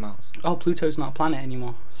made of Mars. Oh, Pluto's not a planet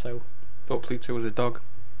anymore, so. Thought Pluto was a dog.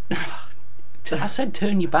 I said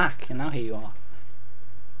turn your back, and now here you are.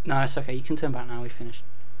 No, it's okay. You can turn back now. We finished.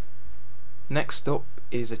 Next up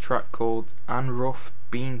is a track called Anruff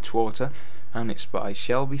Beantwater, and it's by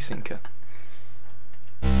Shelby Sinker.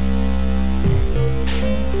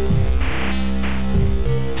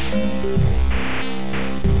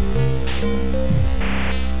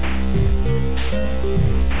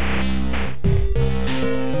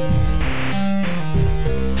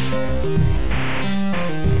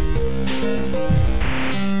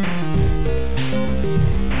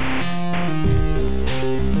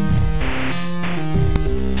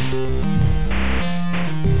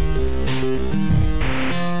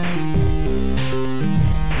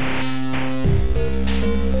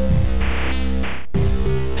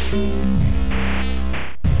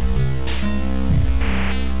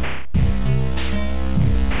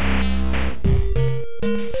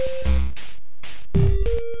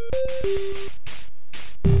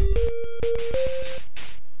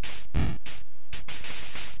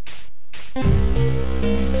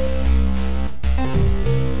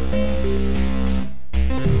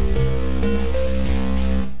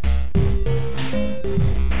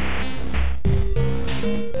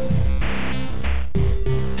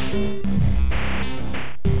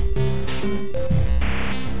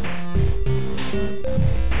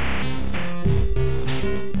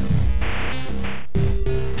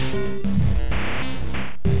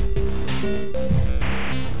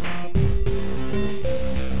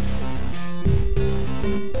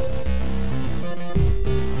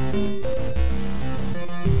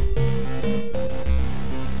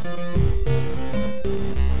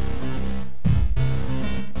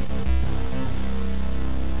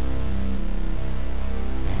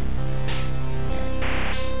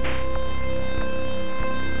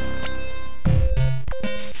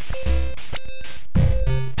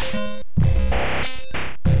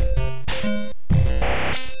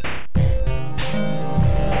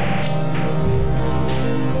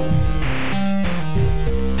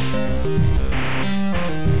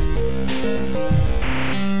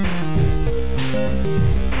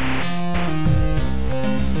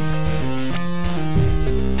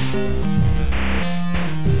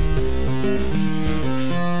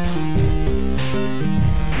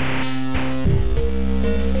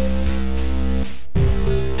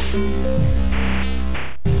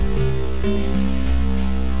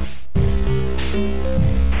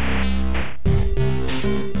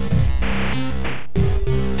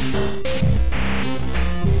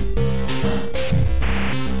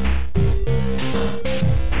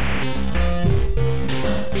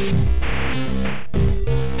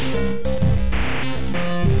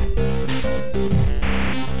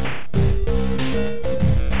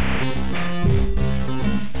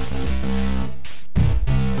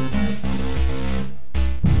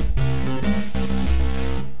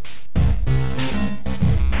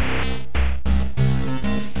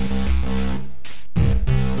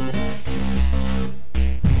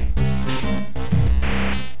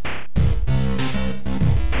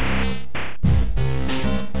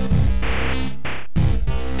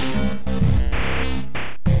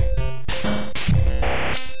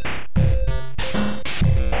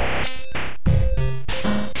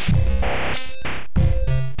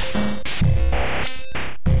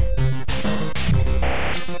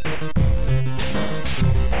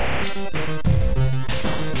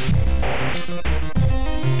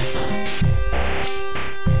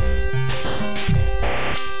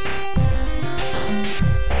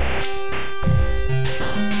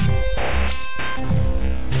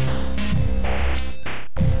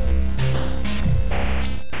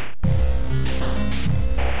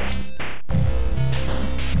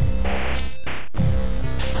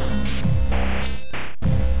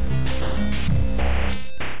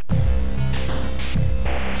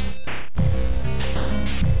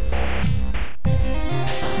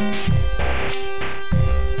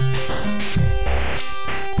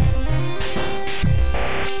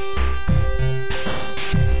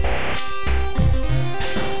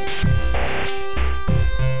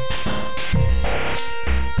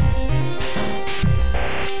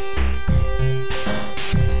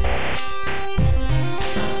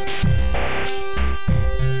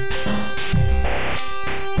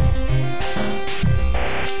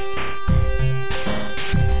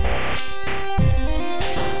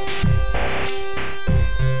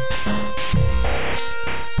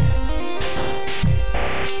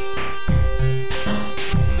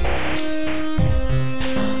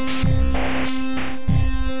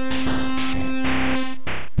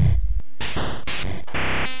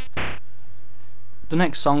 The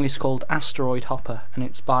next song is called Asteroid Hopper, and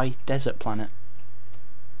it's by Desert Planet.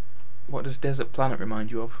 What does Desert Planet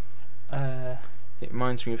remind you of? It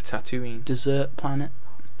reminds me of Tatooine. Desert Planet.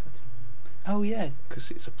 Oh yeah, Because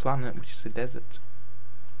it's a planet which is a desert.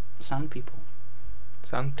 Sand People.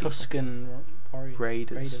 Sand people. Tuscan warriors.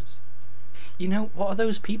 Raiders. You know, what are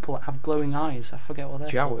those people that have glowing eyes? I forget what they're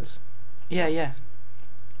called. Jawas. Yeah.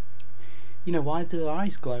 You know, why do their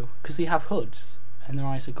eyes glow? Because they have hoods, and their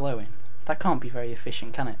eyes are glowing. That can't be very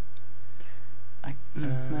efficient, can it?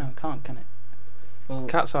 No, it can't, can it? Well,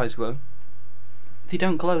 Cat's eyes glow. They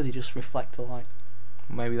don't glow, they just reflect the light.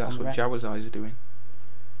 Maybe that's what Correct. Jawa's eyes are doing.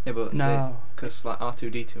 yeah, but No. because like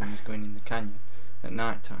R2D2 when he's going in the canyon at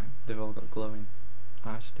night time, they've all got glowing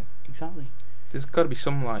eyes still. Exactly. There's got to be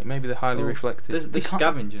some light. Maybe they're highly Well, reflective. The They can't-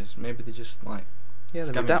 scavengers, maybe they just like Yeah,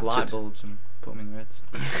 they're scavenge adapted. light bulbs and put them in their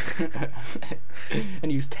heads.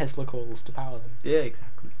 And use Tesla coils to power them. Yeah,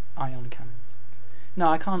 exactly. Ion cannons. No,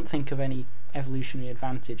 I can't think of any evolutionary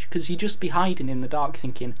advantage, because you'd just be hiding in the dark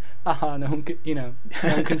thinking, no one can, no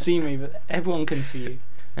one can see me, but everyone can see you.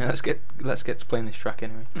 Yeah, let's get to playing this track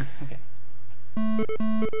anyway. Okay.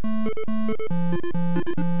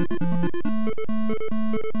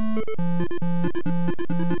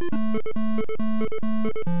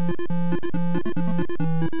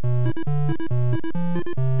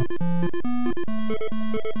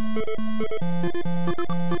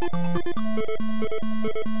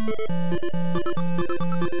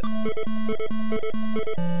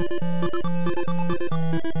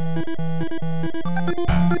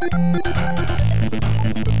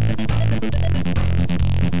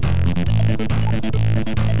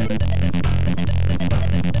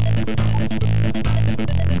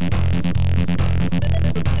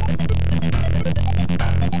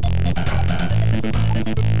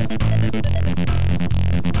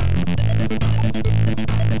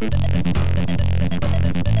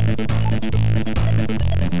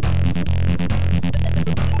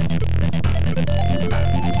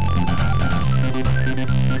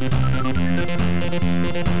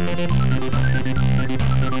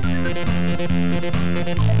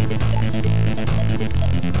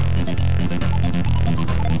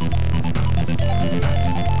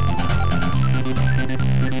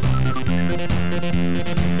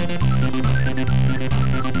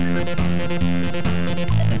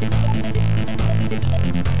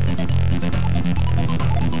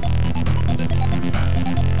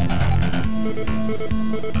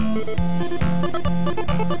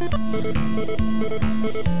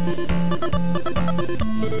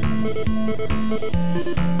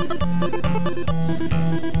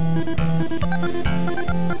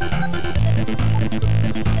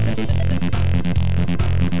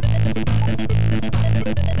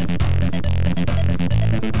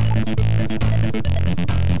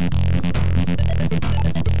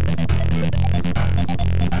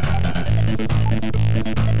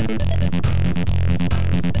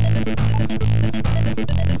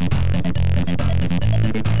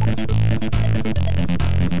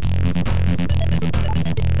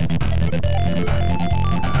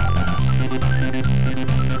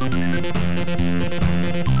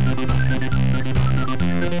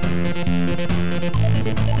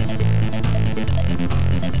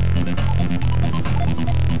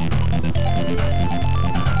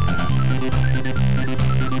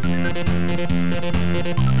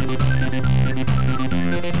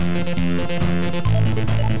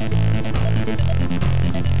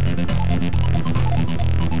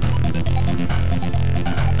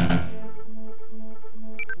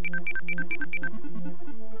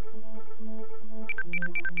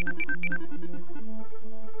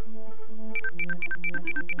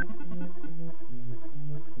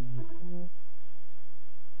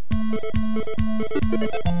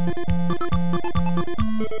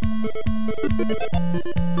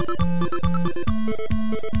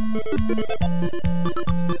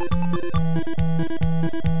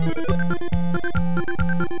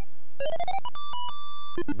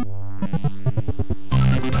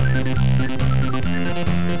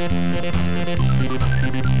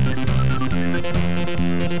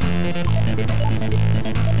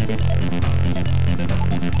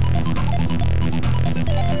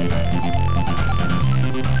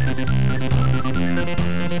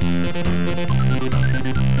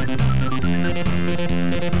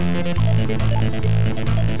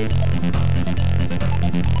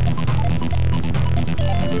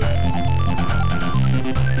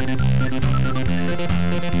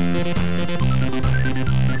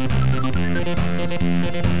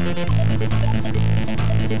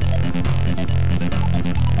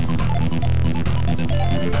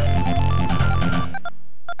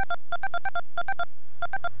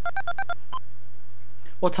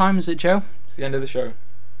 What time is it, Joe? It's the end of the show.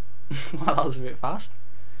 Well, that was a bit fast.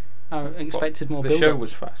 I expected more The build-up. show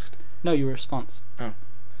was fast. No, your response. I'm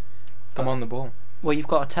on the ball. Well, you've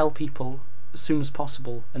got to tell people as soon as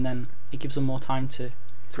possible, and then it gives them more time to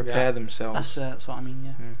Prepare react. themselves. That's what I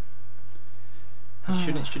mean.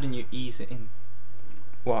 Yeah. Shouldn't you ease it in?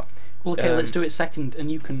 What? Well, okay, let's do it second,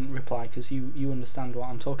 and you can reply because you understand what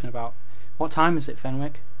I'm talking about. What time is it,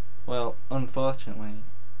 Fenwick? Well, unfortunately,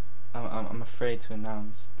 I'm afraid to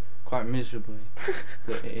announce quite miserably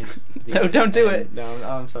that it is. No, don't do it. No,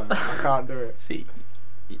 I'm sorry, I can't do it. See,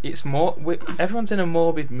 it's more. Everyone's in a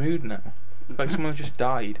morbid mood now. Like someone just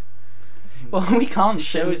died. Well, we can't. The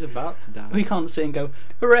sit show and- is about to die. We can't sit and go,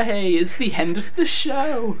 hooray! It's the end of the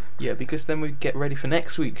show. Yeah, because then we'd get ready for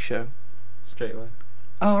next week's show. Straight away.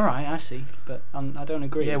 Oh, all right, I see, but I don't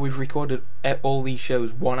agree. Yeah, we've recorded all these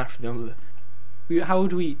shows one after another. How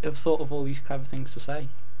would we have thought of all these clever things to say?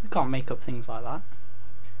 We can't make up things like that.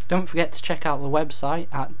 Don't forget to check out the website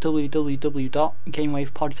at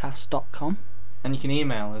www.gamewavepodcast.com. And you can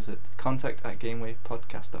email us at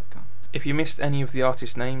contact@gamewavepodcast.com. If you missed any of the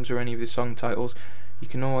artist names or any of the song titles, you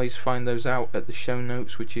can always find those out at the show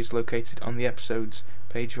notes, which is located on the episodes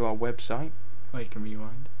page of our website. Or you can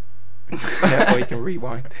rewind. Yeah, or you can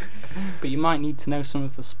rewind. But you might need to know some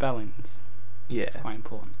of the spellings. Yeah, It's quite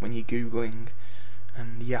important. when you're Googling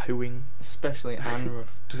and Yahooing. Especially Anne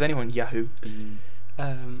Does anyone Yahoo? Bean.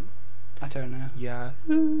 I don't know.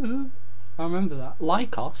 Yahoo. I remember that.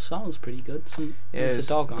 Lycos, that was pretty good. Yeah, there was a it's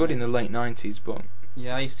dog on good it. in the late 90s, but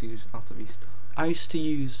Yeah, I used to use Alta Vista. I used to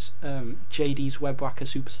use JD's WebWhacker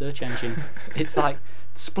Super Search Engine. It's like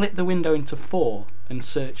split the window into 4 and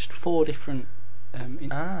searched 4 different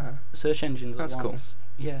search engines That's at cool. once.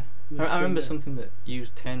 Yeah. it was I remember pretty good. something that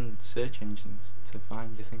used 10 search engines to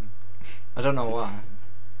find your thing. I don't know why.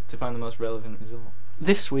 To find the most relevant result.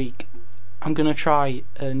 This week, I'm going to try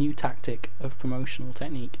a new tactic of promotional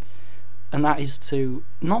technique, and that is to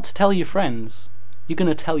not to tell your friends. You're going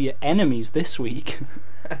to tell your enemies this week.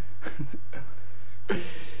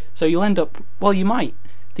 So you'll end up. Well, you might.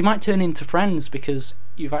 They might turn into friends because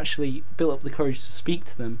you've actually built up the courage to speak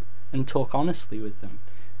to them and talk honestly with them.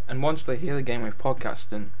 and once they hear the Game Wave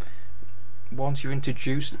podcast, and once you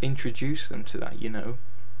introduce them to that,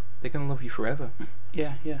 they're gonna love you forever.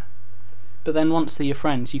 Yeah. But then once they're your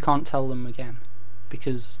friends, you can't tell them again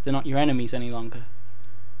because they're not your enemies any longer.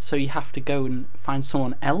 So you have to go and find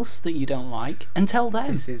someone else that you don't like and tell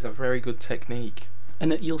them. This is a very good technique.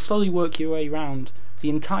 And you'll slowly work your way around the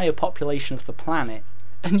entire population of the planet,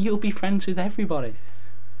 and you'll be friends with everybody.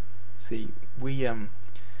 See, we're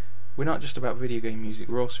not just about video game music,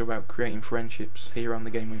 we're also about creating friendships here on the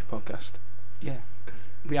Game Wave podcast. Yeah.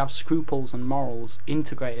 We have scruples and morals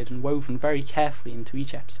integrated and woven very carefully into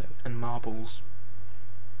each episode. And marbles.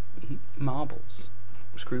 Marbles?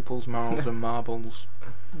 Scruples, morals and marbles.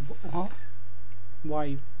 What?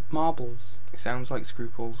 Why marbles? It sounds like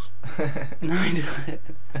scruples. No, I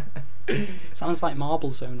don't. Sounds like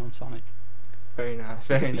Marble Zone on Sonic. Very nice,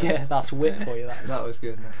 very nice. Yeah, that's wit for you. That was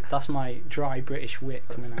good. That's my dry British wit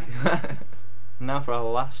coming out. Now for our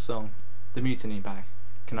last song, The Mutiny by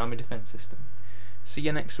Konami Defense System. See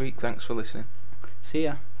you next week. Thanks for listening. See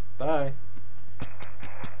ya. Bye.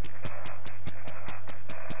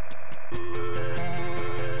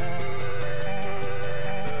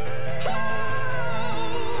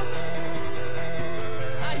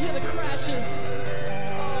 I hear the crashes.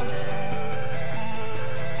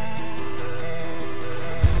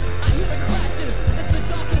 I hear the crashes as the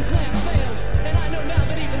docking clamp fails, and I know now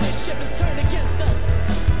that even this ship is turned against us.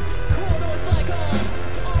 Corridors like arms,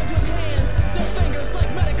 armed with hands, their fingers like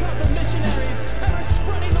metacarpal missionaries, ever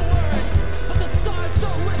spreading the word. But the stars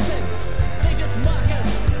don't listen. They just mock us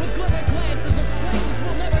with glimmer glances of places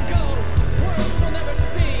we'll never go, worlds we'll never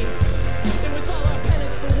see. It was all our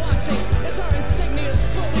penance for watching as our insignia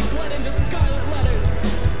slowly bled into scarlet light.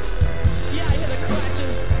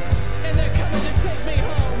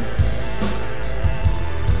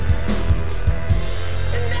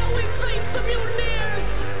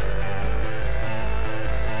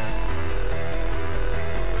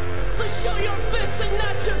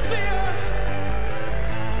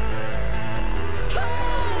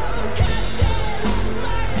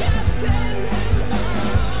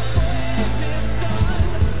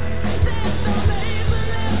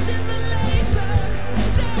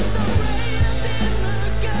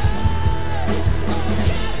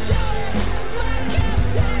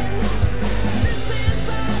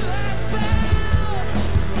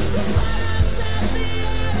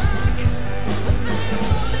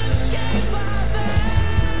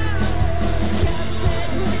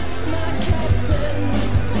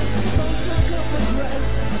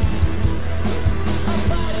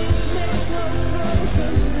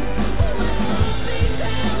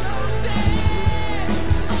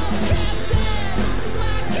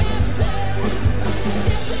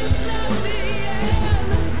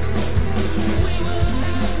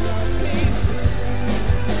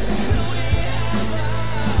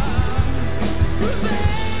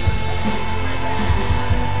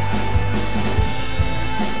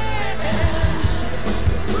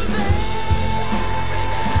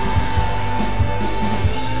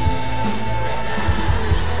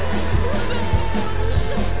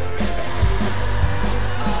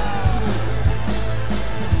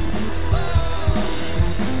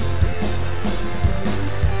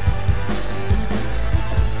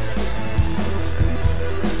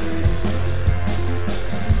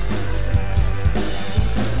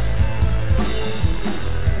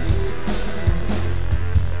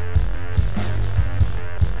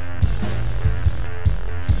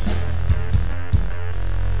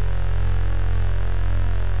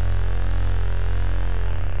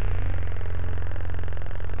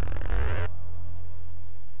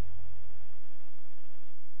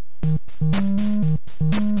 Bye.